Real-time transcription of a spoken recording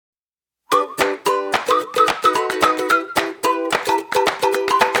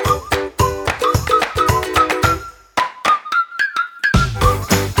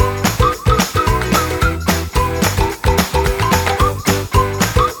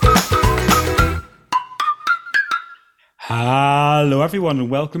Hello, everyone, and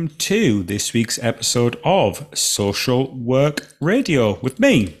welcome to this week's episode of Social Work Radio with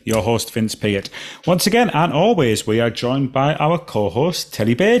me, your host, Vince Peart. Once again, and always, we are joined by our co-host,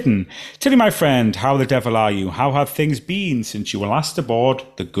 Tilly Baden. Tilly, my friend, how the devil are you? How have things been since you were last aboard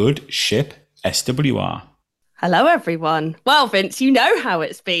the good ship SWR? Hello, everyone. Well, Vince, you know how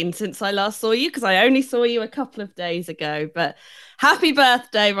it's been since I last saw you because I only saw you a couple of days ago. But happy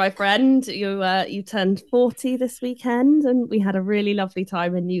birthday, my friend. You turned 40 this weekend and we had a really lovely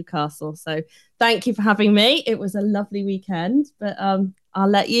time in Newcastle. So thank you for having me. It was a lovely weekend, but I'll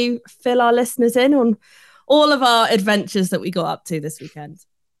let you fill our listeners in on all of our adventures that we got up to this weekend.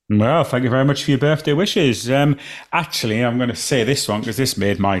 Well, thank you very much for your birthday wishes. Actually, I'm going to say this one because this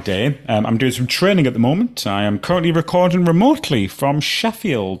made my day. I'm doing some training at the moment. I am currently recording remotely from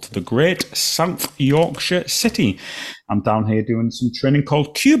Sheffield, the great South Yorkshire city. I'm down here doing some training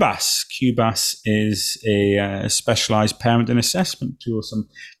called QBAS. QBAS is a specialised parenting assessment tool. So I'm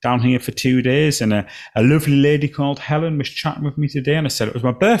down here for 2 days, and a lovely lady called Helen was chatting with me today, and I said it was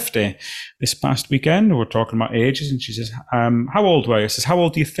my birthday this past weekend. We were talking about ages, and she says, how old were you? I says, how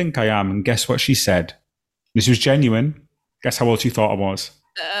old do you think I am? And guess what she said? This was genuine. Guess how old she thought I was?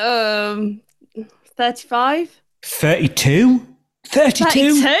 35? 32?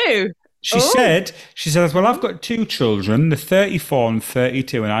 32? 32? She said, well, I've got two children, they're 34 and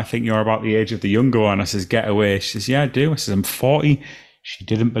 32, and I think you're about the age of the younger one. I says, get away. She says, yeah, I do. I says, I'm 40. She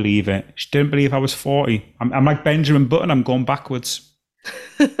didn't believe it. She didn't believe I was 40. I'm like Benjamin Button. I'm going backwards.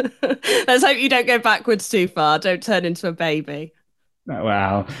 Let's hope you don't go backwards too far. Don't turn into a baby.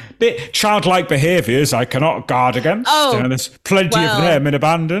 Well, bit childlike behaviours I cannot guard against. There's plenty of them in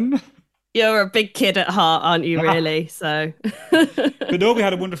abandon. You're a big kid at heart, aren't you, really? So, But no, we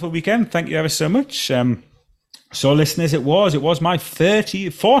had a wonderful weekend. Thank you ever so much. So, listeners, it was my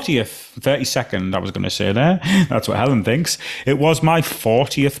 32nd, I was going to say there. That's what Helen thinks. It was my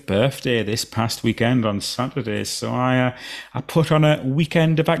 40th birthday this past weekend on Saturday. So I put on a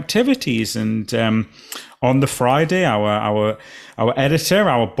weekend of activities, and on the Friday, our editor,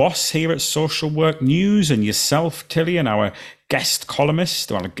 our boss here at Social Work News, and yourself, Tilly, and our guest columnist,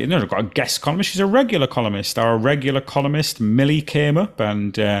 well, I've got a guest columnist, she's a regular columnist. Our regular columnist, Millie, came up,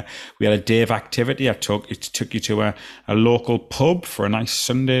 and we had a day of activity. I took you to a local pub for a nice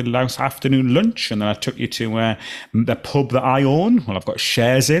Sunday afternoon lunch, and then I took you to the pub that I own. Well, I've got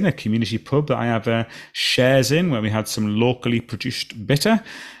shares in, a community pub that I have shares in, where we had some locally produced bitter.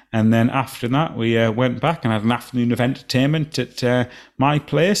 And then after that, we went back and had an afternoon of entertainment at my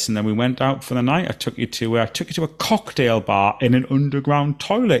place, and then we went out for the night. I took you to a cocktail bar in an underground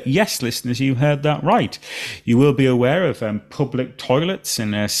toilet. Yes, listeners, you heard that right. You will be aware of public toilets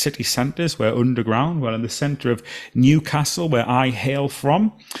in city centres where underground. Well, in the centre of Newcastle, where I hail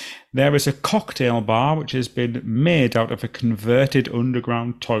from, there is a cocktail bar which has been made out of a converted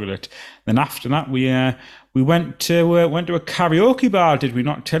underground toilet. Then after that, we went to a karaoke bar, did we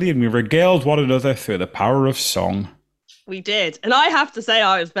not, Tilly? And we regaled one another through the power of song. We did. And I have to say,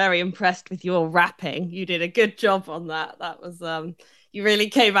 I was very impressed with your rapping. You did a good job on that. That was, you really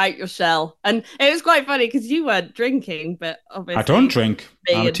came out your shell. And it was quite funny because you weren't drinking, but obviously... I don't drink.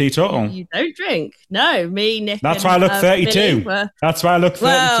 I'm a teetotal. You don't drink. No, me, Nick, That's why I look 32. That's why I look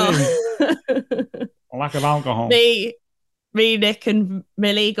 32. Well, lack of alcohol. Me, Nick and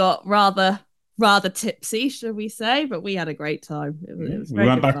Millie got rather tipsy, shall we say, but we had a great time. It was we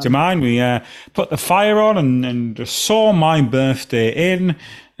went back to mine. We put the fire on and saw my birthday in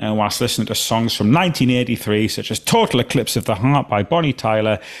whilst listening to songs from 1983, such as Total Eclipse of the Heart by Bonnie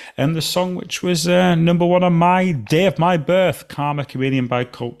Tyler, and the song which was number one on my day of my birth, Karma Comedian by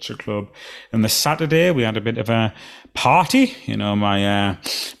Culture Club. And the Saturday, we had a bit of a party. You know, my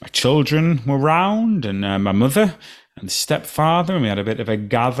children were round, and my mother and stepfather, and we had a bit of a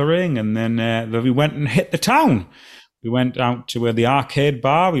gathering, and then we went and hit the town. We went out to the arcade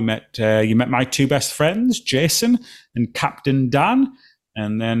bar. We met you met my two best friends, Jason and Captain Dan,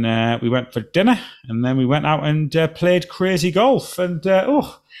 and then we went for dinner, and then we went out and played crazy golf. And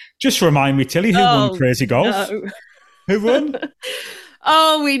just remind me, Tilly, who won crazy golf? No. Who won?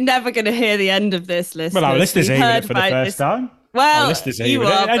 We're never going to hear the end of this, listeners. Well, our listeners heard it for the first time. Well,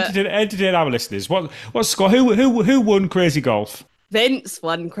 entertain our listeners. What score? Who won Crazy Golf? Vince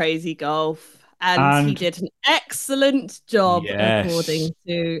won Crazy Golf, and he did an excellent job, according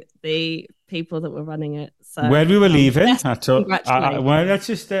to the people that were running it. So when we were leaving, when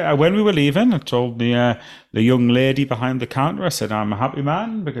we were leaving, I told the young lady behind the counter, I said, I'm a happy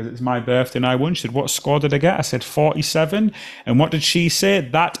man because it's my birthday and I won. She said, what score did I get? I said 47. And what did she say?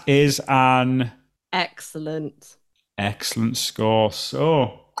 That is an excellent score.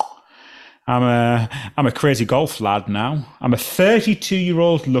 So I'm a crazy golf lad now. I'm a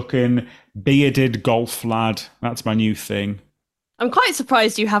 32-year-old looking bearded golf lad. That's my new thing. I'm quite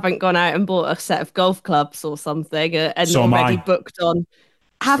surprised you haven't gone out and bought a set of golf clubs or something and So am already I. booked on. So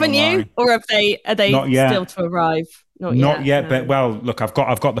Haven't am you? I. Or are they Not still yet. to arrive? Not Not yet. yet, but No. well, look, I've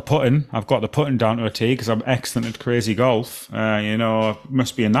got the putting. I've got the putting down to a T because I'm excellent at crazy golf.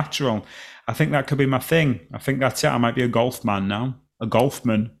 Must be a natural. I think that could be my thing. I think that's it. I might be a golf man now. A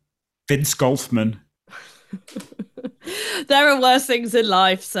golfman. Vince Golfman. There are worse things in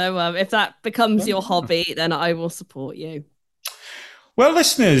life, so if that becomes your hobby, then I will support you. Well,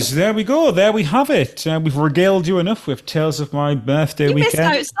 listeners, there we go. There we have it. We've regaled you enough with tales of my birthday You missed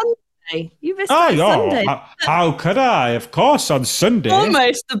weekend. out Sunday. You missed Oh, out yeah. Sunday. How could I? Of course, on Sunday.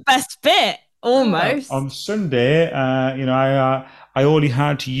 Almost the best bit. Almost. On Sunday, I only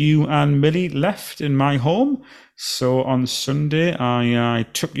had you and Millie left in my home. So on Sunday, I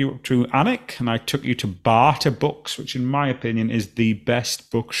took you up to Alnwick and I took you to Barter Books, which in my opinion is the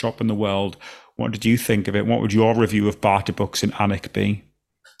best bookshop in the world. What did you think of it? What would your review of Barter Books in Alnwick be?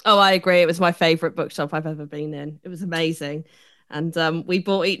 Oh, I agree. It was my favourite bookshop I've ever been in. It was amazing. And we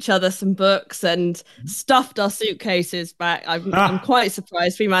bought each other some books and stuffed our suitcases back. I'm quite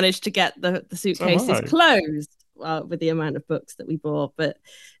surprised we managed to get the suitcases So closed with the amount of books that we bought. But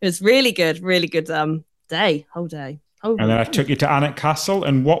it was really good whole day. And then I took you to Alnwick Castle.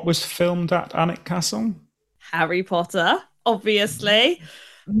 And what was filmed at Alnwick Castle? Harry Potter, obviously.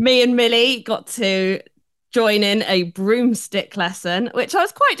 Me and Millie got to join in a broomstick lesson, which I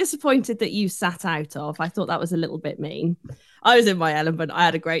was quite disappointed that you sat out of. I thought that was a little bit mean. I was in my element. I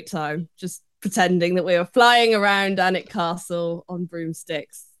had a great time just pretending that we were flying around Alnwick Castle on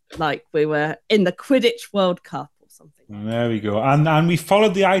broomsticks like we were in the Quidditch World Cup or something. There we go. And we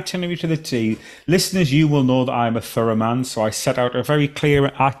followed the itinerary to the T. Listeners, you will know that I'm a thorough man, so I set out a very clear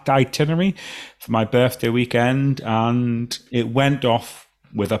itinerary for my birthday weekend, and it went off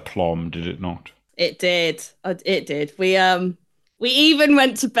with aplomb, did it not? It did. It did. We even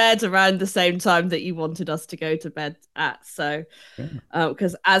went to bed around the same time that you wanted us to go to bed at. So,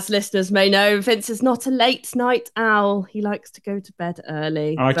 because as listeners may know, Vince is not a late night owl. He likes to go to bed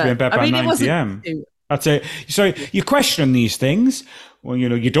early. I like to be in bed by 9 p.m. That's it. So you question these things. Well,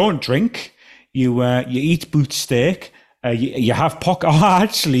 you don't drink. You eat boot steak. You have pocket. Oh,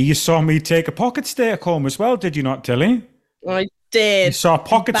 actually, you saw me take a pocket steak home as well, did you not, Tilly? I did. You saw a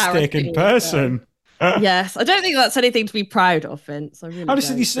pocket steak in person. Yes, I don't think that's anything to be proud of, Vince. I really don't.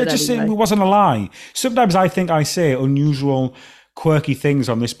 Just saying it wasn't a lie. Sometimes I think I say unusual, quirky things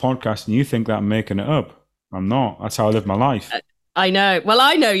on this podcast, and you think that I'm making it up. I'm not. That's how I live my life. I know. Well,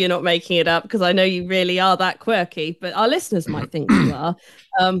 I know you're not making it up because I know you really are that quirky, but our listeners might think you are.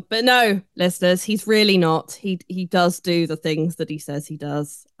 But no, listeners, he's really not. He does do the things that he says he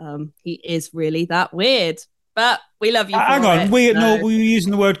does. He is really that weird. But we love you. Hang on, weird. No, we were using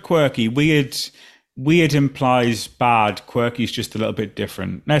the word quirky. Weird implies bad. Quirky is just a little bit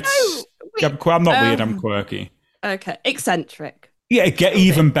different. I'm not weird. I'm quirky. Okay, eccentric. Yeah,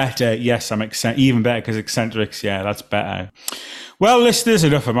 even better. Yes, I'm even better because eccentrics. Yeah, that's better. Well, listeners,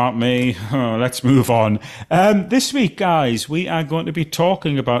 enough about me. Let's move on. This week, guys, we are going to be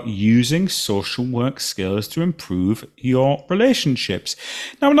talking about using social work skills to improve your relationships.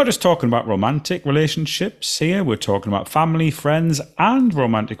 Now, we're not just talking about romantic relationships here. We're talking about family, friends, and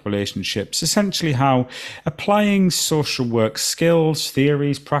romantic relationships. Essentially, how applying social work skills,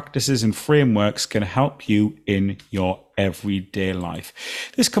 theories, practices, and frameworks can help you in your everyday life.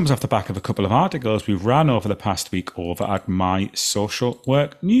 This comes off the back of a couple of articles we've ran over the past week over at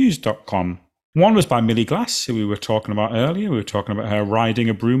mysocialworknews.com. One was by Millie Glass, who we were talking about earlier. We were talking about her riding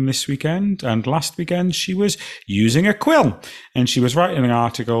a broom this weekend, and last weekend she was using a quill. And she was writing an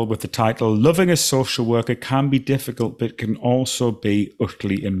article with the title, Loving a Social Worker Can Be Difficult, but Can Also Be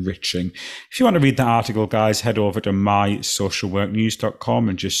Utterly Enriching. If you want to read that article, guys, head over to mysocialworknews.com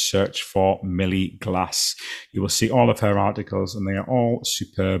and just search for Millie Glass. You will see all of her articles, and they are all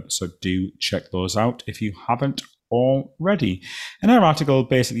superb, so do check those out if you haven't already. And our article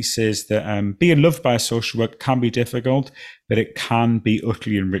basically says that being loved by a social worker can be difficult, but it can be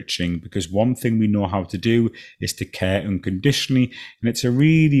utterly enriching, because one thing we know how to do is to care unconditionally. And it's a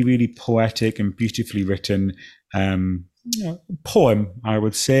really, really poetic and beautifully written Poem, I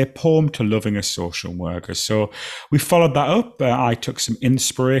would say, poem to loving a social worker. So we followed that up. I took some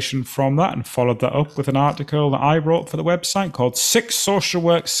inspiration from that and followed that up with an article that I wrote for the website called Six Social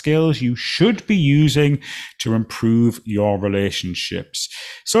Work Skills You Should Be Using to Improve Your Relationships.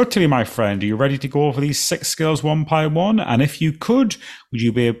 So Tilly, my friend, are you ready to go over these six skills one by one? And if you could, would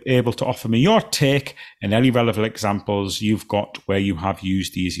you be able to offer me your take and any relevant examples you've got where you have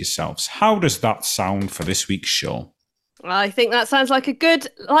used these yourselves? How does that sound for this week's show? I think that sounds like a good,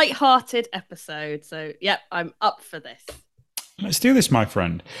 light-hearted episode. So, yep, I'm up for this. Let's do this, my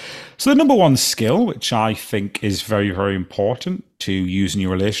friend. So, the number one skill, which I think is very, very important to use in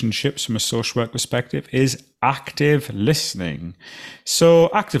your relationships from a social work perspective, is active listening. So,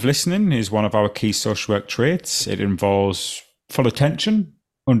 active listening is one of our key social work traits. It involves full attention,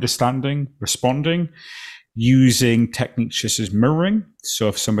 understanding, responding, using techniques such as mirroring. So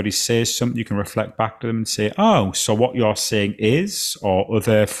if somebody says something, you can reflect back to them and say, oh, so what you're saying is, or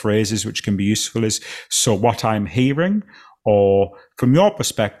other phrases which can be useful is, so what I'm hearing, or from your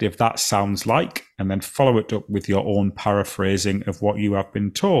perspective, that sounds like, and then follow it up with your own paraphrasing of what you have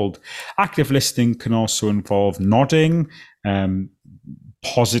been told. Active listening can also involve nodding,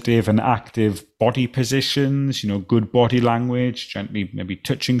 positive and active body positions, good body language, gently maybe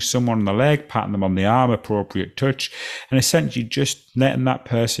touching someone on the leg, patting them on the arm, appropriate touch, and essentially just letting that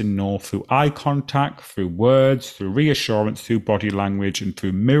person know through eye contact, through words, through reassurance, through body language, and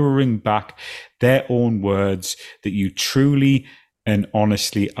through mirroring back their own words that you truly and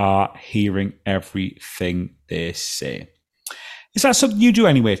honestly are hearing everything they say. Is that something you do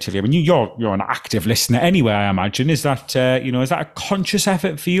anyway, Tilly? I mean, you're an active listener anyway, I imagine. Is that is that a conscious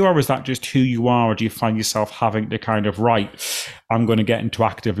effort for you, or is that just who you are, or do you find yourself having to kind of I'm going to get into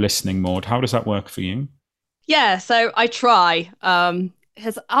active listening mode? How does that work for you? Yeah, so I try.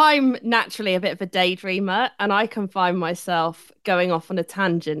 Because I'm naturally a bit of a daydreamer, and I can find myself going off on a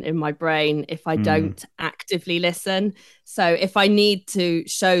tangent in my brain if I don't actively listen. So if I need to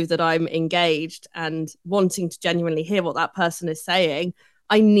show that I'm engaged and wanting to genuinely hear what that person is saying,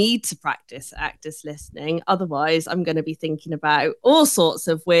 I need to practice active listening. Otherwise, I'm going to be thinking about all sorts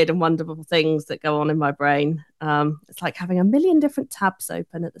of weird and wonderful things that go on in my brain. It's like having a million different tabs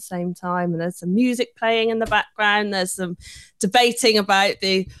open at the same time. And there's some music playing in the background. There's some debating about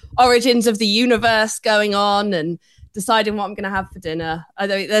the origins of the universe going on and deciding what I'm going to have for dinner.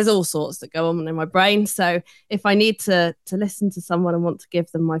 There's all sorts that go on in my brain. So if I need to listen to someone and want to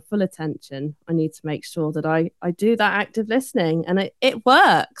give them my full attention, I need to make sure that I do that active listening. And it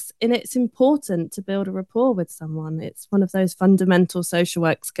works. And it's important to build a rapport with someone. It's one of those fundamental social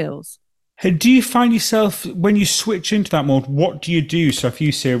work skills. Hey, do you find yourself, when you switch into that mode, what do you do? So if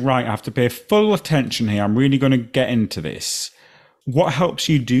you say, right, I have to pay full attention here, I'm really going to get into this. What helps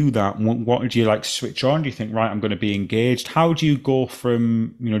you do that? What do you switch on? Do you think, right, I'm going to be engaged? How do you go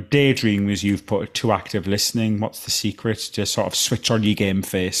from, daydreaming, as you've put it, to active listening? What's the secret to sort of switch on your game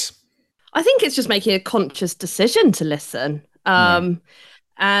face? I think it's just making a conscious decision to listen. And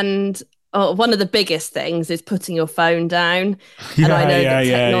one of the biggest things is putting your phone down. And I know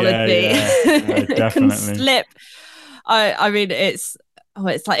that technology can slip. I mean, it's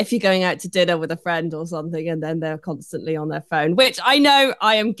like if you're going out to dinner with a friend or something and then they're constantly on their phone, which I know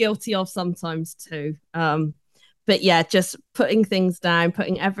I am guilty of sometimes too. But yeah, just putting things down,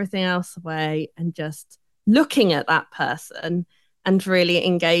 putting everything else away and just looking at that person and really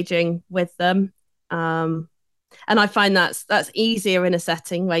engaging with them. And I find that's easier in a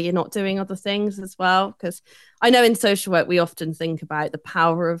setting where you're not doing other things as well. Because I know in social work, we often think about the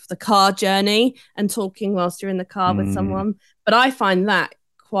power of the car journey and talking whilst you're in the car with someone. But I find that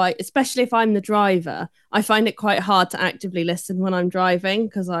quite, especially if I'm the driver, I find it quite hard to actively listen when I'm driving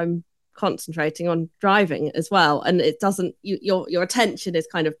because I'm concentrating on driving as well. And it doesn't, your attention is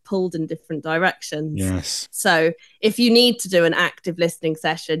kind of pulled in different directions. Yes. So if you need to do an active listening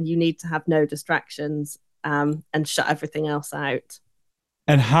session, you need to have no distractions. And shut everything else out.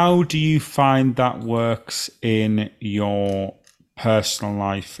 And how do you find that works in your personal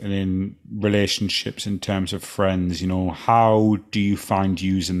life and in relationships in terms of friends? How do you find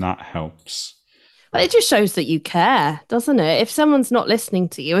using that helps? Well, it just shows that you care, doesn't it? If someone's not listening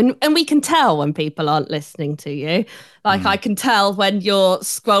to you, and we can tell when people aren't listening to you. Like I can tell when you're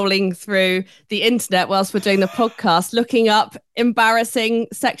scrolling through the internet whilst we're doing the podcast, looking up embarrassing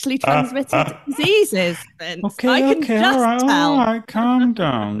sexually transmitted diseases. Vince. Okay, I can just tell. All right, calm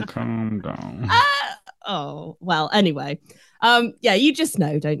down. Oh, well, anyway. Yeah, you just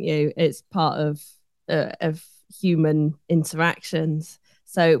know, don't you? It's part of human interactions.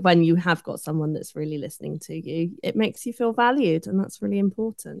 So when you have got someone that's really listening to you, it makes you feel valued, and that's really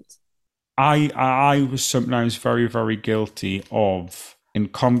important. I was sometimes very, very guilty of, in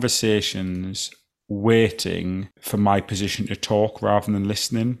conversations, waiting for my position to talk rather than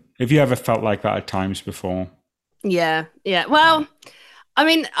listening. Have you ever felt like that at times before? Yeah, yeah. Well, I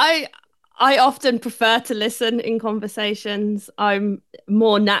mean, I often prefer to listen in conversations. I'm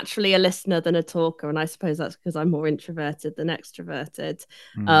more naturally a listener than a talker, and I suppose that's because I'm more introverted than extroverted.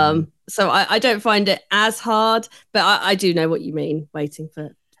 Mm. So I don't find it as hard, but I do know what you mean, waiting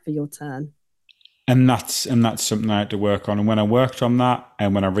for your turn. And that's something I had to work on. And when I worked on that,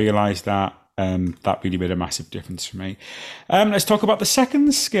 and when I realised that, that really made a massive difference for me. Let's talk about the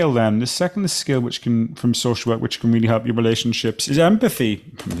second skill then. The second skill, which can from social work, which can really help your relationships, is empathy.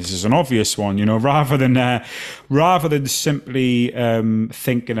 This is an obvious one, rather than simply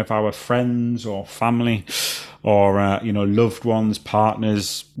thinking of our friends or family or loved ones,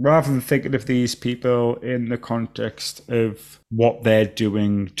 partners, rather than thinking of these people in the context of what they're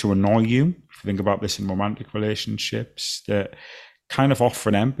doing to annoy you. Think about this in romantic relationships, that kind of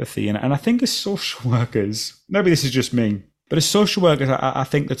offering empathy. And I think as social workers, maybe this is just me, but as social workers, I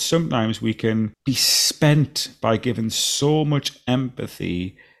think that sometimes we can be spent by giving so much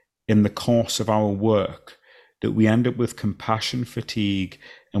empathy in the course of our work that we end up with compassion fatigue,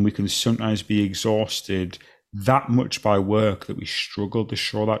 and we can sometimes be exhausted that much by work that we struggle to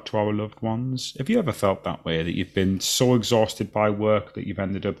show that to our loved ones. Have you ever felt that way, that you've been so exhausted by work that you've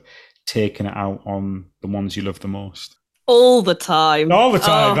ended up taking it out on the ones you love the most? All the time. All the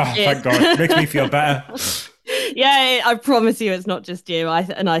time. Oh, Oh, thank God. Makes me feel better. Yeah, I promise you, it's not just you. I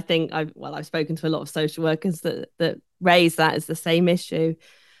think I've spoken to a lot of social workers that raise that as the same issue.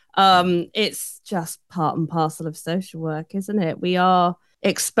 It's just part and parcel of social work, isn't it? We are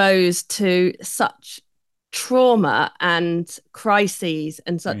exposed to such trauma and crises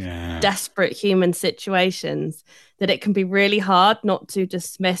and such Yeah. desperate human situations that it can be really hard not to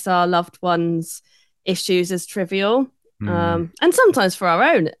dismiss our loved ones' issues as trivial. Mm. And sometimes for our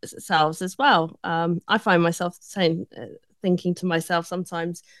own selves as well. I find myself saying, thinking to myself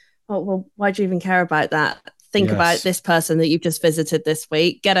sometimes, oh, well, why do you even care about that? Think about Yes. this person that you've just visited this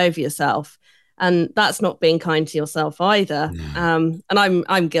week. Get over yourself. And that's not being kind to yourself either. No. And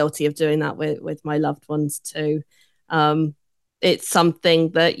I'm guilty of doing that with my loved ones too. It's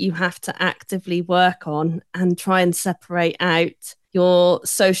something that you have to actively work on and try and separate out your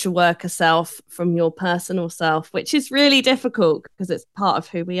social worker self from your personal self, which is really difficult because it's part of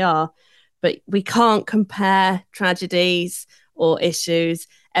who we are. But we can't compare tragedies or issues.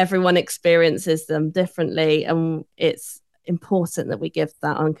 Everyone experiences them differently. And it's important that we give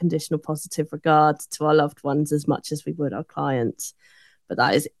that unconditional positive regard to our loved ones as much as we would our clients. But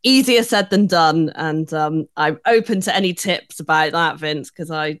that is easier said than done. And I'm open to any tips about that, Vince,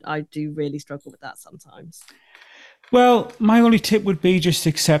 because I do really struggle with that sometimes. Well, my only tip would be just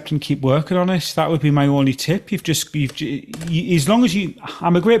accept and keep working on it. That would be my only tip. As long as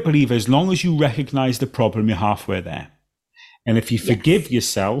I'm a great believer, as long as you recognize the problem, you're halfway there. And if you forgive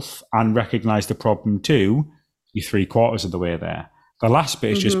yourself and recognize the problem too, you're three quarters of the way there. The last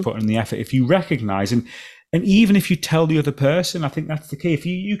bit is just putting in the effort. If you recognize, and even if you tell the other person, I think that's the key. If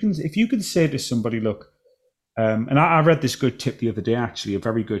you can say to somebody, look, and I read this good tip the other day, actually, a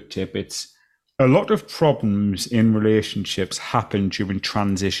very good tip. It's a lot of problems in relationships happen during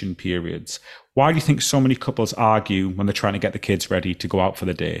transition periods. Why do you think so many couples argue when they're trying to get the kids ready to go out for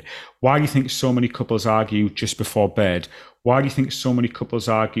the day? Why do you think so many couples argue just before bed? Why do you think so many couples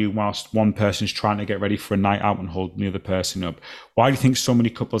argue whilst one person's trying to get ready for a night out and holding the other person up? Why do you think so many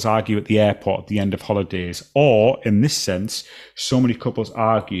couples argue at the airport at the end of holidays? Or, in this sense, so many couples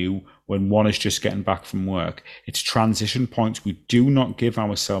argue when one is just getting back from work? It's transition points. We do not give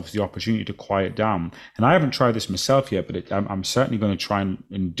ourselves the opportunity to quiet down. And I haven't tried this myself yet, but I'm certainly going to try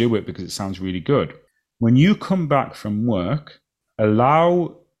and do it because it sounds really good. When you come back from work,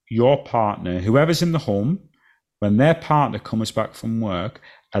 allow your partner, whoever's in the home, when their partner comes back from work,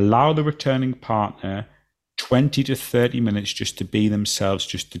 allow the returning partner 20 to 30 minutes just to be themselves,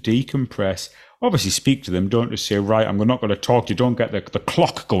 just to decompress. Obviously, speak to them. Don't just say, right, I'm not going to talk to you. Don't get the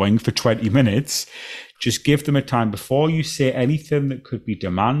clock going for 20 minutes. Just give them a time before you say anything that could be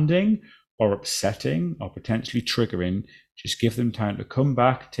demanding or upsetting or potentially triggering. Just give them time to come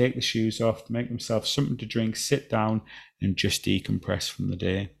back, take the shoes off, make themselves something to drink, sit down and just decompress from the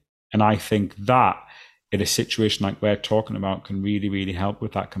day. And I think that in a situation like we're talking about can really, really help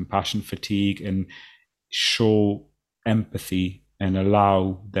with that compassion fatigue and show empathy and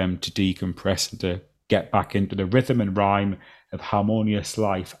allow them to decompress and to get back into the rhythm and rhyme of harmonious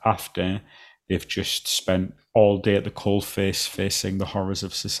life after they've just spent all day at the coalface facing the horrors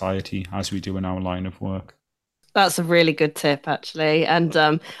of society, as we do in our line of work. That's a really good tip, actually. And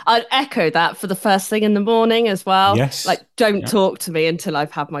I'd echo that for the first thing in the morning as well. Yes. Like, don't Yeah. talk to me until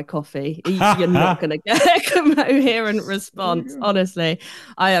I've had my coffee. You're not going to get a coherent response. Honestly,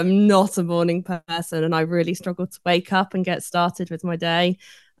 I am not a morning person and I really struggle to wake up and get started with my day.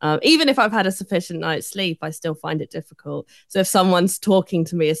 Even if I've had a sufficient night's sleep, I still find it difficult. So if someone's talking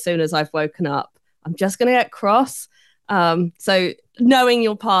to me as soon as I've woken up, I'm just going to get cross. So knowing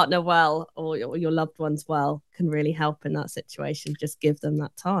your partner well or your loved ones well can really help in that situation. Just give them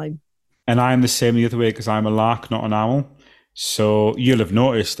that time. And I'm the same the other way because I'm a lark, not an owl. So you'll have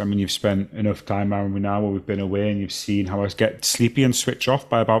noticed, I mean, you've spent enough time around me now where we've been away and you've seen how I get sleepy and switch off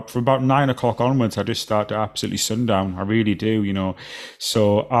by from about 9 o'clock onwards. I just start to absolutely sundown. I really do, you know.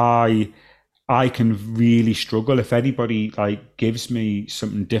 So I can really struggle if anybody like gives me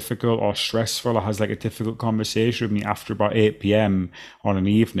something difficult or stressful or has like a difficult conversation with me after about 8 p.m. on an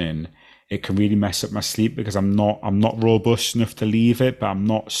evening. It can really mess up my sleep because I'm not robust enough to leave it, but I'm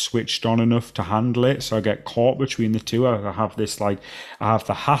not switched on enough to handle it. So I get caught between the two. I have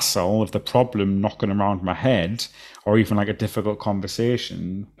the hassle of the problem knocking around my head, or even like a difficult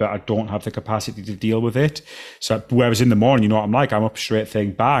conversation, but I don't have the capacity to deal with it. So whereas in the morning, you know what I'm like, I'm up straight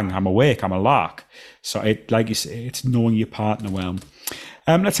thing, bang, I'm awake, I'm a lark. So it, like you say, it's knowing your partner well.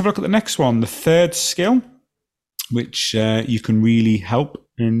 Let's have a look at the next one. The third skill, which you can really help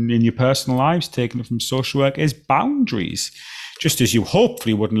in your personal lives, taking it from social work, is boundaries. Just as you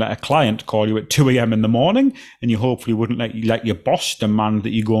hopefully wouldn't let a client call you at 2 a.m. in the morning, and you hopefully wouldn't let your boss demand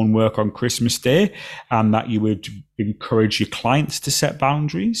that you go and work on Christmas Day, and that you would encourage your clients to set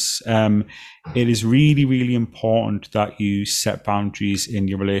boundaries. It is really, really important that you set boundaries in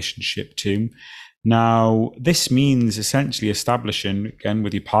your relationship too. Now, this means essentially establishing, again,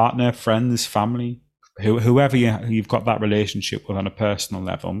 with your partner, friends, family, whoever you've got that relationship with on a personal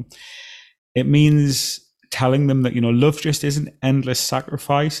level, it means telling them that, you know, love just isn't endless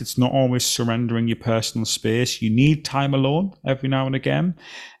sacrifice. It's not always surrendering your personal space. You need time alone every now and again,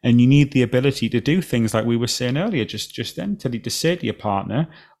 and you need the ability to do things like we were saying earlier, just then to say to your partner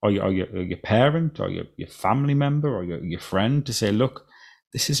or your parent or your family member or your friend, to say, look,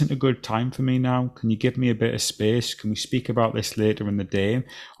 this isn't a good time for me now. Can you give me a bit of space? Can we speak about this later in the day?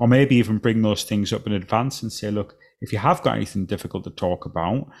 Or maybe even bring those things up in advance and say, look, if you have got anything difficult to talk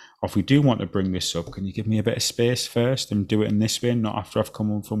about, or if we do want to bring this up, can you give me a bit of space first and do it in this way, not after I've come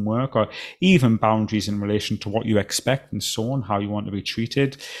home from work? Or even boundaries in relation to what you expect and so on, how you want to be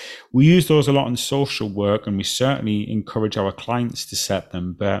treated. We use those a lot in social work, and we certainly encourage our clients to set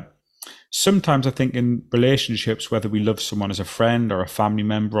them. But sometimes I think in relationships, whether we love someone as a friend or a family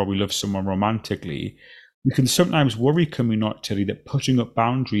member, or we love someone romantically, we can sometimes worry, can we not, Tilly, that putting up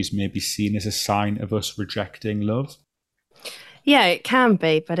boundaries may be seen as a sign of us rejecting love? Yeah, it can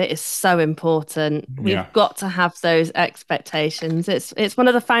be, but it is so important. Yeah. We've got to have those expectations. It's one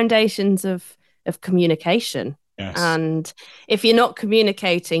of the foundations of communication. Yes. And if you're not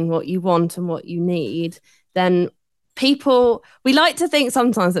communicating what you want and what you need, then we like to think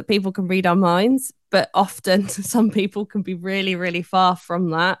sometimes that people can read our minds, but often some people can be really, really far from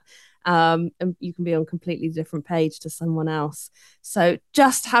that. And you can be on a completely different page to someone else. So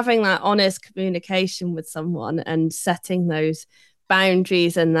just having that honest communication with someone and setting those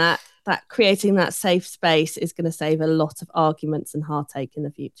boundaries and that creating that safe space is going to save a lot of arguments and heartache in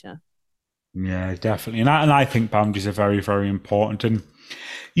the future. Yeah, definitely. And I think boundaries are very, very important. And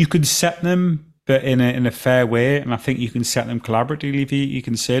you can set them, but in a fair way. And I think you can set them collaboratively. You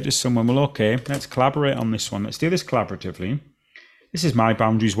can say to someone, well, okay, let's collaborate on this one. Let's do this collaboratively. This is my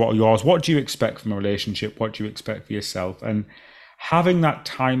boundaries. What are yours? What do you expect from a relationship? What do you expect for yourself? And having that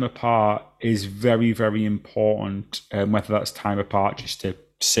time apart is very, very important. Whether that's time apart just to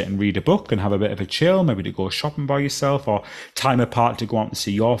sit and read a book and have a bit of a chill, maybe to go shopping by yourself, or time apart to go out and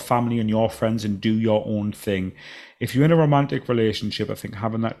see your family and your friends and do your own thing. If you're in a romantic relationship, I think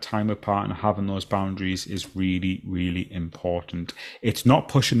having that time apart and having those boundaries is really, really important. It's not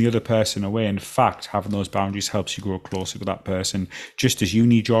pushing the other person away. In fact, having those boundaries helps you grow closer to that person. Just as you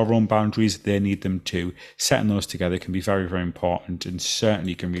need your own boundaries, they need them too. Setting those together can be very, very important, and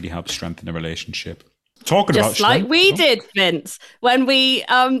certainly can really help strengthen a relationship. Talking about Just like strength, we did, Vince, when we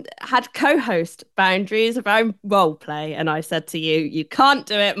had co-host boundaries around role play, and I said to you, you can't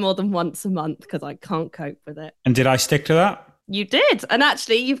do it more than once a month because I can't cope with it. And did I stick to that? You did. And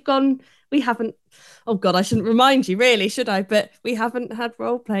actually you've gone, we haven't, oh God, I shouldn't remind you really, should I? But we haven't had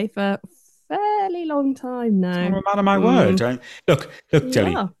role play for a fairly long time now. I'm a man of my word. Look,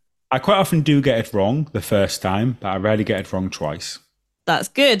 Tilly, Yeah. I quite often do get it wrong the first time, but I rarely get it wrong twice. That's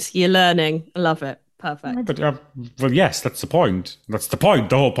good. You're learning. I love it. Perfect. But well, yes, that's the point. That's the point.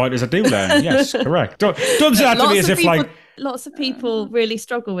 The whole point is I do learn. Yes, correct. Don't say that to me as if like lots of people really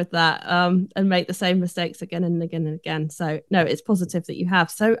struggle with that and make the same mistakes again and again and again. So no, it's positive that you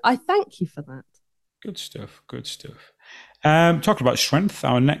have. So I thank you for that. Good stuff. Good stuff. Talking about strength,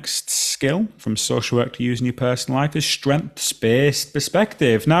 our next skill from social work to use in your personal life is strengths-based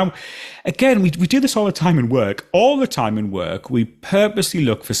perspective. Now, again, we do this all the time in work. All the time in work, we purposely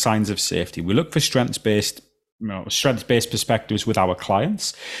look for signs of safety. We look for strengths-based perspectives with our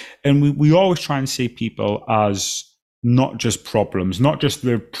clients. And we always try and see people as not just problems, not just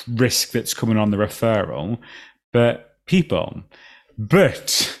the risk that's coming on the referral, but people.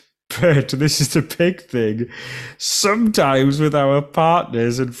 But this is the big thing. Sometimes with our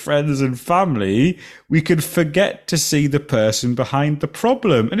partners and friends and family, we can forget to see the person behind the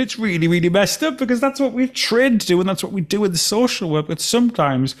problem. And it's really, really messed up because that's what we've trained to do and that's what we do in the social work. But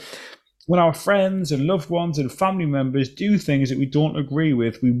sometimes when our friends and loved ones and family members do things that we don't agree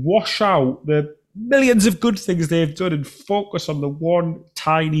with, we wash out the millions of good things they've done and focus on the one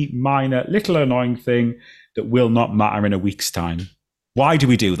tiny, minor, little annoying thing that will not matter in a week's time. Why do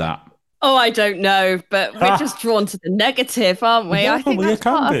we do that? Oh, I don't know, but we're just drawn to the negative, aren't we? Well, I think that's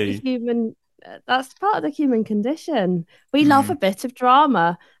part of the human. That's part of the human condition. We love a bit of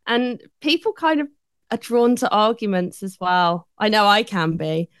drama, and people kind of are drawn to arguments as well. I know I can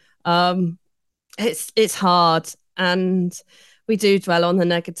be. It's hard, and we do dwell on the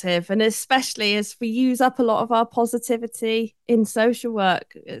negative, and especially as we use up a lot of our positivity in social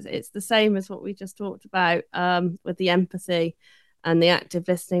work. It's the same as what we just talked about with the empathy and the active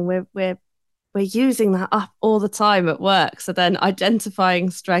listening. We're using that up all the time at work. So then identifying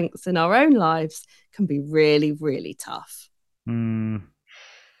strengths in our own lives can be really, really tough. It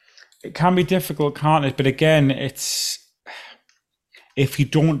can be difficult, can't it? But again, if you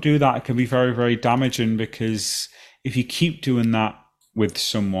don't do that, it can be very, very damaging, because if you keep doing that with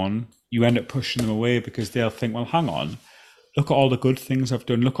someone, you end up pushing them away because they'll think, well, hang on, look at all the good things I've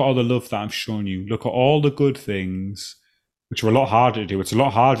done. Look at all the love that I've shown you. Look at all the good things, which are a lot harder to do. It's a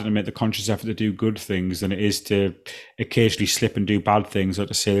lot harder to make the conscious effort to do good things than it is to occasionally slip and do bad things, or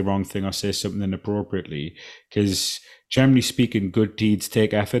to say the wrong thing or say something inappropriately. Because generally speaking, good deeds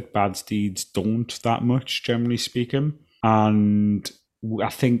take effort, bad deeds don't that much, generally speaking. And I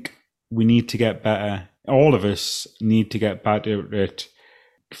think we need to get better. All of us need to get better at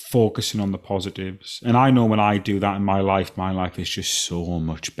focusing on the positives. And I know when I do that in my life is just so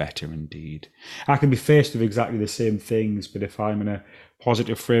much better indeed. I can be faced with exactly the same things, but if I'm in a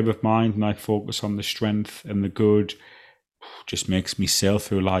positive frame of mind and I focus on the strength and the good, just makes me sail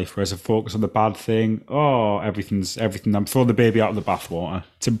through life. Whereas I focus on the bad thing, everything. I'm throwing the baby out of the bathwater.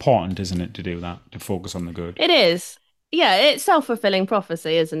 It's important, isn't it, to do that, to focus on the good. It is. Yeah, it's self-fulfilling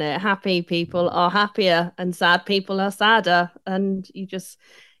prophecy, isn't it? Happy people are happier and sad people are sadder. And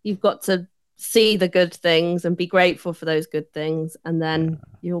you've got to see the good things and be grateful for those good things. And then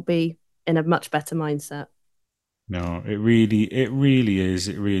you'll be in a much better mindset. No, it really is.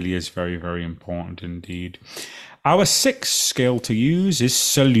 It really is very, very important indeed. Our sixth skill to use is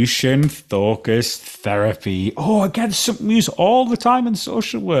solution-focused therapy. Again, something we use all the time in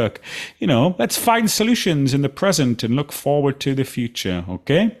social work. Let's find solutions in the present and look forward to the future,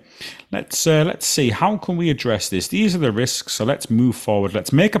 okay? Let's see, how can we address this? These are the risks, so let's move forward.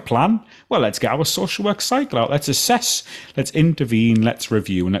 Let's make a plan. Well, let's get our social work cycle out. Let's assess, let's intervene, let's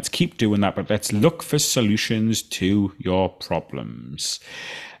review, and let's keep doing that, but let's look for solutions to your problems.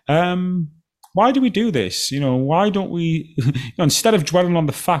 Why do we do this? Why don't we, instead of dwelling on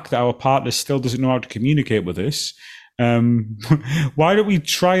the fact that our partner still doesn't know how to communicate with us, why don't we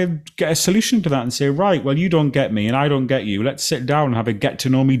try and get a solution to that and say, right, well, you don't get me and I don't get you. Let's sit down and have a get to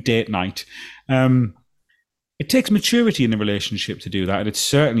know me date night. It takes maturity in the relationship to do that.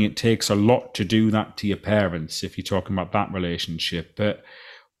 And it takes a lot to do that to your parents if you're talking about that relationship. But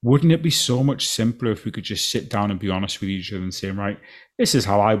wouldn't it be so much simpler if we could just sit down and be honest with each other and say, right, this is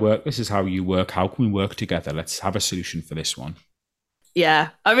how I work, this is how you work, how can we work together? Let's have a solution for this one. Yeah,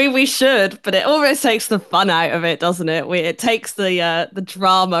 I mean, we should, but it almost takes the fun out of it, doesn't it? It takes the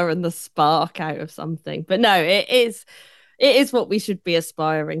drama and the spark out of something. But no, it is what we should be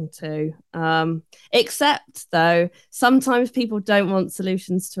aspiring to. Except, though, sometimes people don't want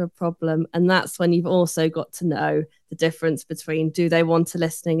solutions to a problem. And that's when you've also got to know the difference between, do they want a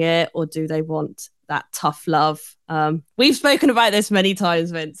listening ear or do they want that tough love? We've spoken about this many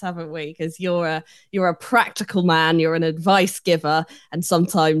times, Vince, haven't we? Because you're a practical man, you're an advice giver, and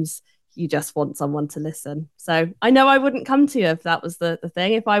sometimes you just want someone to listen. So I know I wouldn't come to you if that was the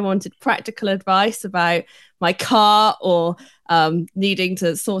thing. If I wanted practical advice about my car or needing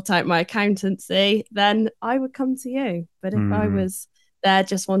to sort out my accountancy, then I would come to you. But if I was there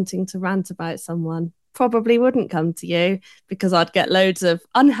just wanting to rant about someone, probably wouldn't come to you because I'd get loads of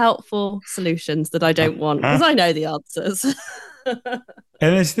unhelpful solutions that I don't want because I know the answers.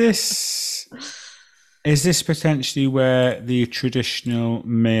 And is this potentially where the traditional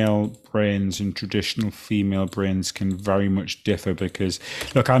male brains and traditional female brains can very much differ? Because,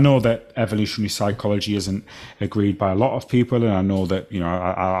 look, I know that evolutionary psychology isn't agreed by a lot of people, and I know that,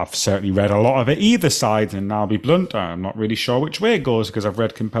 I've certainly read a lot of it either side, and I'll be blunt, I'm not really sure which way it goes because I've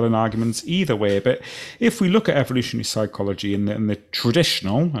read compelling arguments either way. But if we look at evolutionary psychology and the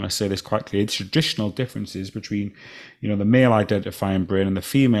traditional, and I say this quite clearly, the traditional differences between, the male identifying brain and the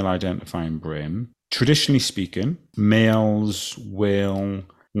female identifying brain, traditionally speaking, males will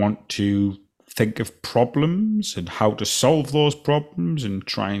want to think of problems and how to solve those problems and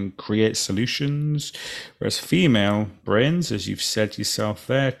try and create solutions, whereas female brains, as you've said yourself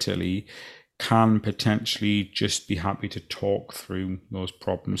there, Tilly, can potentially just be happy to talk through those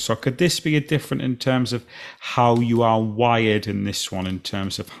problems. So could this be a different in terms of how you are wired in this one, in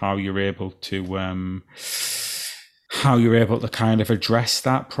terms of how you're able to kind of address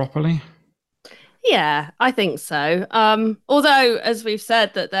that properly? Yeah, I think so. Although, as we've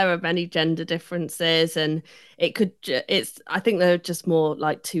said, that there are many gender differences, and I think there are just more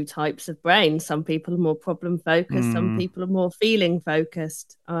like two types of brain. Some people are more problem focused, some people are more feeling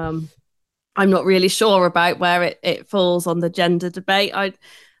focused. I'm not really sure about where it falls on the gender debate. I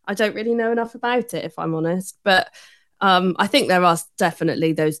don't really know enough about it, if I'm honest. But I think there are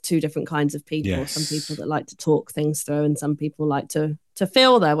definitely those two different kinds of people. Yes. Some people that like to talk things through, and some people like to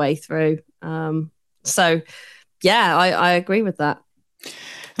feel their way through. So, yeah, I agree with that.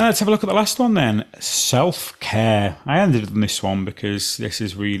 Let's have a look at the last one then. Self-care. I ended on this one because this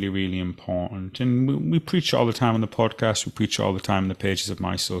is really, really important. And we preach it all the time on the podcast. We preach it all the time in the pages of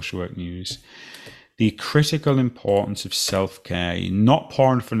My Social Work News. The critical importance of self-care, not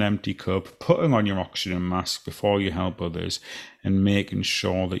pouring from an empty cup, putting on your oxygen mask before you help others, and making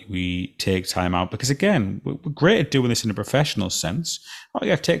sure that we take time out. Because again, we're great at doing this in a professional sense. Oh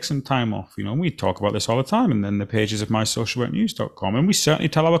yeah, take some time off. We talk about this all the time, and then the pages of mysocialworknews.com. And we certainly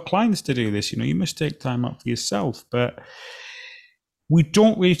tell our clients to do this. You must take time out for yourself. But we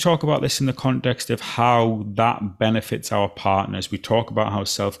don't really talk about this in the context of how that benefits our partners. We talk about how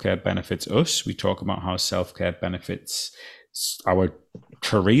self-care benefits us. We talk about how self-care benefits our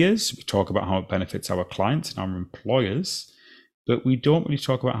careers. We talk about how it benefits our clients and our employers. But we don't really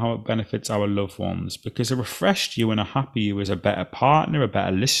talk about how it benefits our loved ones, because a refreshed you and a happy you is a better partner, a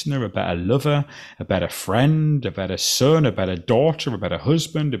better listener, a better lover, a better friend, a better son, a better daughter, a better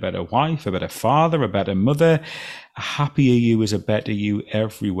husband, a better wife, a better father, a better mother. A happier you is a better you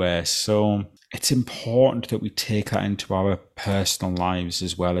everywhere. So it's important that we take that into our personal lives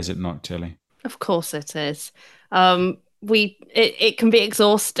as well, is it not, Tilly? Of course it is. It can be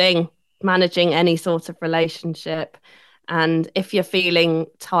exhausting managing any sort of relationship. And if you're feeling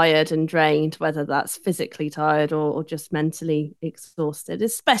tired and drained, whether that's physically tired or just mentally exhausted,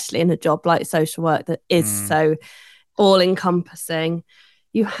 especially in a job like social work that is so all-encompassing,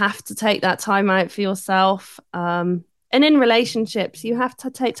 you have to take that time out for yourself. And in relationships, you have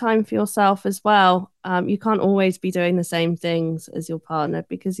to take time for yourself as well. You can't always be doing the same things as your partner,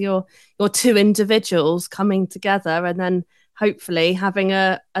 because you're two individuals coming together and then hopefully having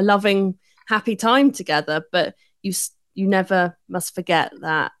a loving, happy time together. But you never must forget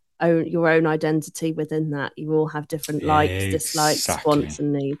that your own identity within that. You all have different likes, dislikes, wants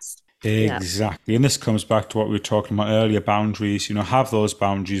and needs. Exactly. And this comes back to what we were talking about earlier, boundaries. Have those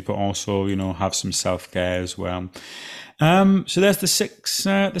boundaries, but also, have some self-care as well. So there's the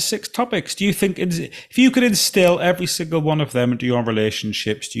six topics. Do you think if you could instill every single one of them into your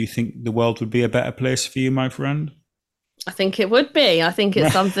relationships, do you think the world would be a better place for you, my friend? I think it would be. I think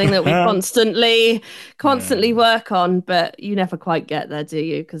it's something that we constantly work on, but you never quite get there, do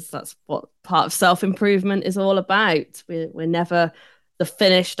you? Because that's what part of self-improvement is all about. We're never the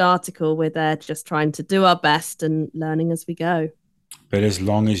finished article. We're there just trying to do our best and learning as we go. But as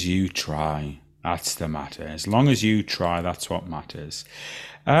long as you try, that's the matter. As long as you try, that's what matters.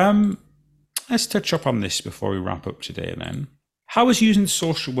 Let's touch up on this before we wrap up today then. How has using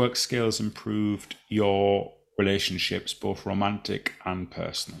social work skills improved your relationships, both romantic and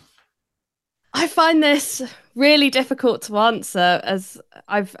personal? I find this really difficult to answer, as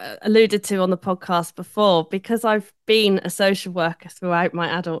I've alluded to on the podcast before, because I've been a social worker throughout my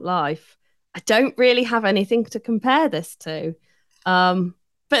adult life. I don't really have anything to compare this to.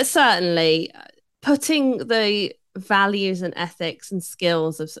 But certainly putting the values and ethics and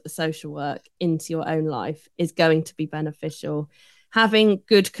skills of social work into your own life is going to be beneficial. Having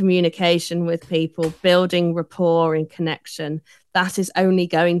good communication with people, building rapport and connection, that is only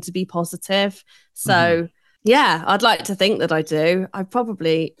going to be positive. So, yeah, I'd like to think that I do. I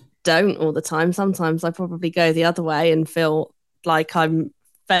probably don't all the time. Sometimes I probably go the other way and feel like I'm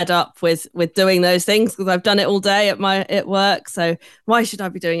fed up with doing those things because I've done it all day at work. So why should I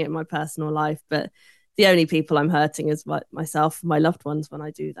be doing it in my personal life? But the only people I'm hurting is myself and my loved ones when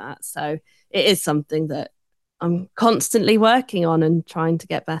I do that. So it is something that I'm constantly working on and trying to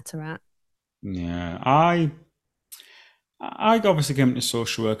get better at. Yeah, I obviously came into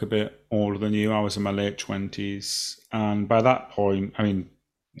social work a bit older than you. I was in my late 20s, and by that point, I mean,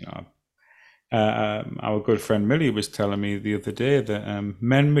 you know, our good friend Millie was telling me the other day that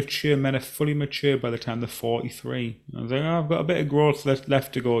men are fully mature by the time they're 43. I was like, oh, I've got a bit of growth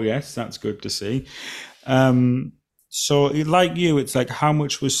left to go. Yes, that's good to see. So like you, it's like how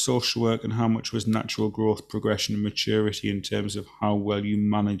much was social work and how much was natural growth, progression and maturity in terms of how well you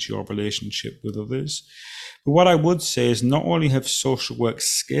manage your relationship with others. But what I would say is not only have social work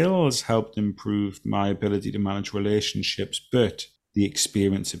skills helped improve my ability to manage relationships, but the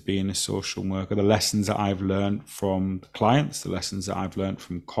experience of being a social worker, the lessons that I've learned from clients, the lessons that I've learned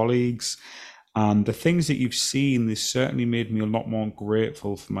from colleagues, and the things that you've seen, this certainly made me a lot more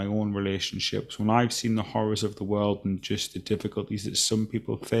grateful for my own relationships. When I've seen the horrors of the world and just the difficulties that some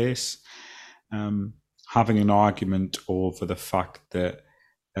people face, having an argument over the fact that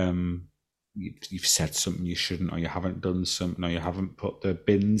you've said something you shouldn't, or you haven't done something, or you haven't put the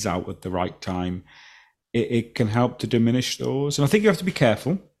bins out at the right time, it can help to diminish those. And I think you have to be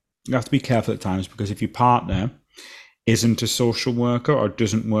careful. You have to be careful at times, because if your partner isn't a social worker or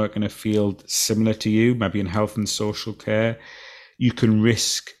doesn't work in a field similar to you, maybe in health and social care, you can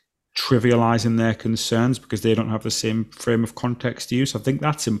risk trivializing their concerns because they don't have the same frame of context to you. So I think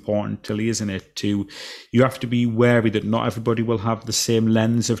that's important, Tilly, isn't it? You have to be wary that not everybody will have the same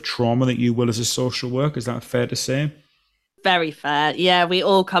lens of trauma that you will as a social worker. Is that fair to say? Very fair. Yeah, we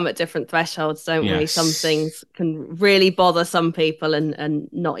all come at different thresholds, don't we? Yes. Some things can really bother some people and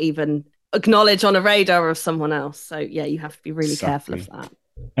not even acknowledge on a radar of someone else. So yeah, you have to be really careful of that.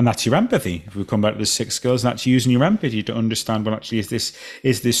 And that's your empathy. If we come back to the 6 skills, that's using your empathy to understand, well, actually, is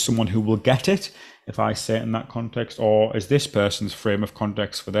this someone who will get it if I say it in that context? Or is this person's frame of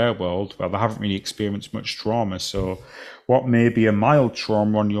context for their world? Well, they haven't really experienced much trauma. So what may be a mild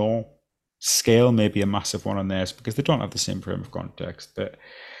trauma on your scale may be a massive one on theirs, because they don't have the same frame of context. But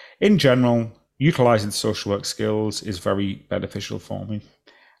in general, utilizing social work skills is very beneficial for me.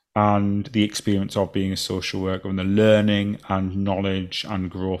 And the experience of being a social worker and the learning and knowledge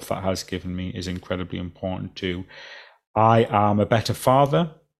and growth that has given me is incredibly important too. I am a better father,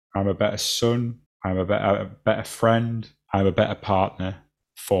 I'm a better son, I'm a better friend, I'm a better partner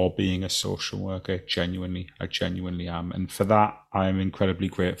for being a social worker. I genuinely am. And for that, I am incredibly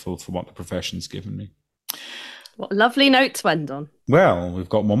grateful for what the profession's given me. What a lovely note to end on. Well, we've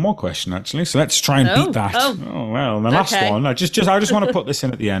got one more question, actually. So let's try and beat that. Oh, well, the last one. I just want to put this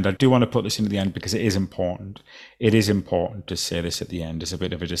in at the end. I do want to put this in at the end because it is important. It is important to say this at the end as a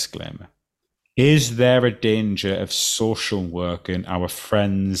bit of a disclaimer. Is there a danger of social work in our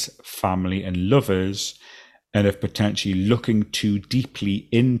friends, family, and lovers, and of potentially looking too deeply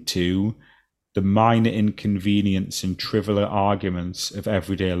into the minor inconvenience and trivial arguments of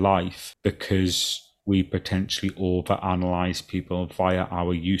everyday life because we potentially overanalyze people via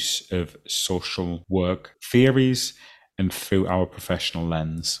our use of social work theories and through our professional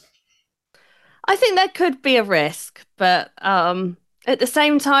lens? I think there could be a risk, but at the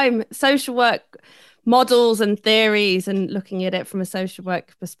same time, social work models and theories and looking at it from a social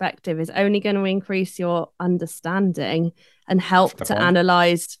work perspective is only going to increase your understanding and help to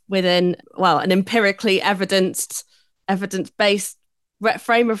analyze within, well, an empirically evidence-based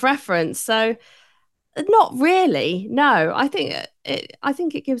frame of reference. So not really. No, I think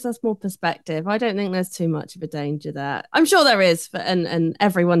it gives us more perspective. I don't think there's too much of a danger there. I'm sure there is, and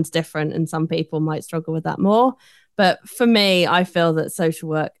everyone's different, and some people might struggle with that more. But for me, I feel that social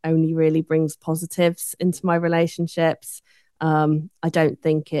work only really brings positives into my relationships. I don't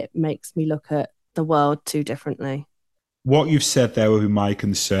think it makes me look at the world too differently. What you've said there would be my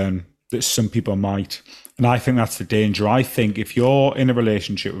concern, that some people might. And I think that's the danger. I think if you're in a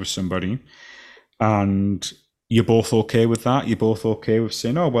relationship with somebody and you're both okay with that, you're both okay with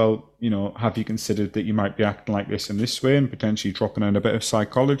saying, oh, well, have you considered that you might be acting like this in this way and potentially dropping in a bit of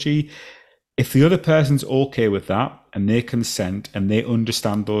psychology? If the other person's okay with that and they consent and they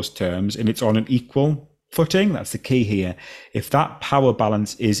understand those terms and it's on an equal footing. That's the key here. If that power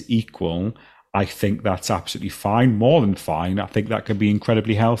balance is equal, I think that's absolutely fine, more than fine. I think that can be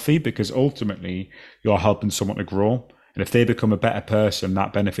incredibly healthy because ultimately you're helping someone to grow. And if they become a better person,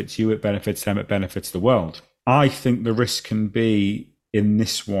 that benefits you, it benefits them, it benefits the world. I think the risk can be in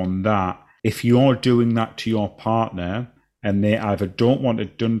this one that if you're doing that to your partner and they either don't want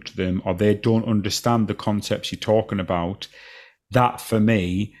it done to them or they don't understand the concepts you're talking about, that for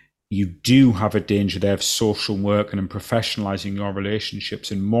me, you do have a danger there of social work and in professionalizing your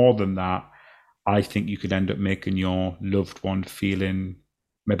relationships. And more than that, I think you could end up making your loved one feeling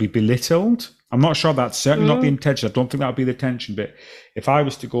maybe belittled. I'm not sure that's certainly not the intention. I don't think that would be the intention. But if I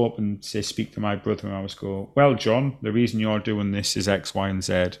was to go up and say, speak to my brother and I was go, well, John, the reason you're doing this is X, Y, and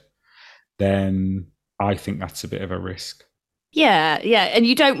Z, then I think that's a bit of a risk. Yeah, and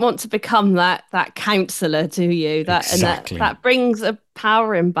you don't want to become that counsellor, do you? Exactly. And that brings a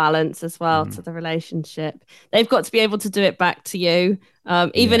power imbalance as well to the relationship. They've got to be able to do it back to you,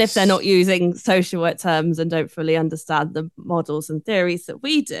 even if they're not using social work terms and don't fully understand the models and theories that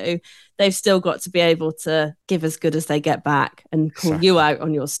we do. They've still got to be able to give as good as they get back and call you out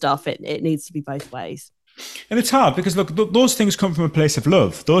on your stuff. It needs to be both ways. And it's hard because look, those things come from a place of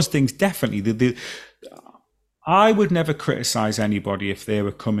love. Those things definitely. I would never criticize anybody if they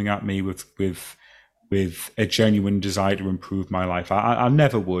were coming at me with a genuine desire to improve my life. I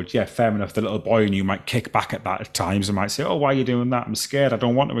never would. Yeah, fair enough. The little boy in you might kick back at that at times and might say, oh, why are you doing that? I'm scared. I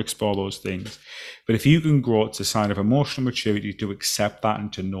don't want to explore those things. But if you can grow, it's a sign of emotional maturity to accept that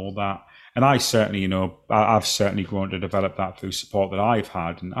and to know that. And I certainly, I've certainly grown to develop that through support that I've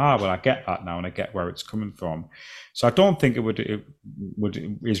had. And I get that now and I get where it's coming from. So I don't think it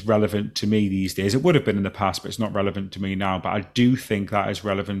is relevant to me these days. It would have been in the past, but it's not relevant to me now. But I do think that is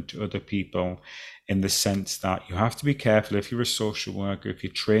relevant to other people in the sense that you have to be careful if you're a social worker, if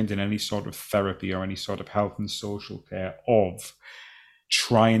you're trained in any sort of therapy or any sort of health and social care of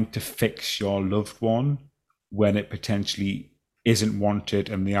trying to fix your loved one when it potentially isn't wanted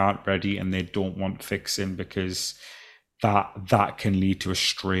and they aren't ready and they don't want fixing, because that can lead to a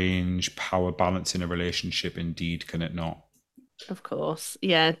strange power balance in a relationship indeed, can it not? Of course.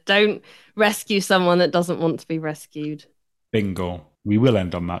 Yeah. Don't rescue someone that doesn't want to be rescued. Bingo. We will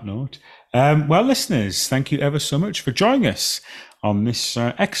end on that note. Well, listeners, thank you ever so much for joining us on this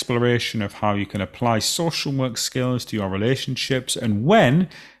exploration of how you can apply social work skills to your relationships and when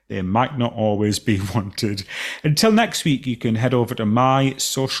they might not always be wanted. Until next week, you can head over to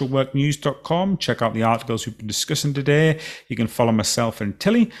mysocialworknews.com, check out the articles we've been discussing today. You can follow myself and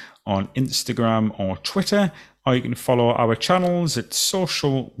Tilly on Instagram or Twitter, or you can follow our channels at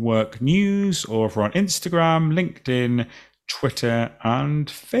Social Work News over on Instagram, LinkedIn, Twitter, and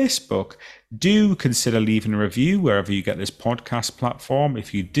Facebook. Do consider leaving a review wherever you get this podcast platform.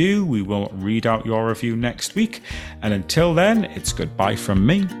 If you do, we will read out your review next week. And until then, it's goodbye from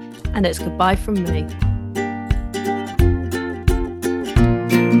me. And it's goodbye from me.